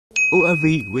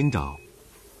ORV window.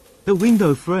 The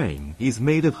window frame is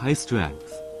made of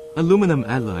high-strength aluminum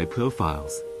alloy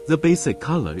profiles. The basic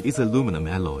color is aluminum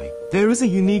alloy. There is a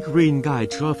unique rain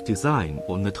guide trough design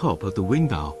on the top of the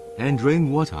window, and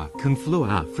rainwater can flow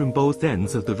out from both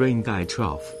ends of the rain guide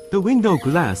trough. The window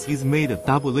glass is made of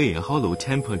double-layer hollow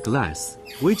tempered glass,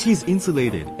 which is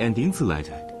insulated and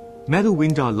insulated. Metal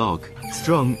window lock,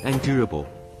 strong and durable.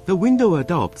 The window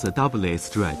adopts a double-layer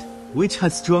strut, which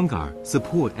has stronger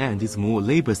support and is more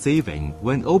labor-saving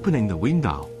when opening the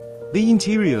window. The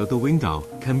interior of the window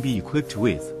can be equipped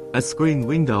with a screen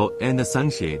window and a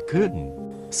sunshade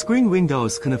curtain. Screen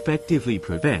windows can effectively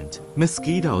prevent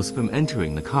mosquitoes from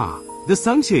entering the car. The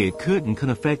sunshade curtain can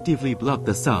effectively block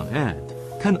the sun and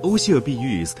can also be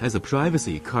used as a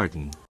privacy curtain.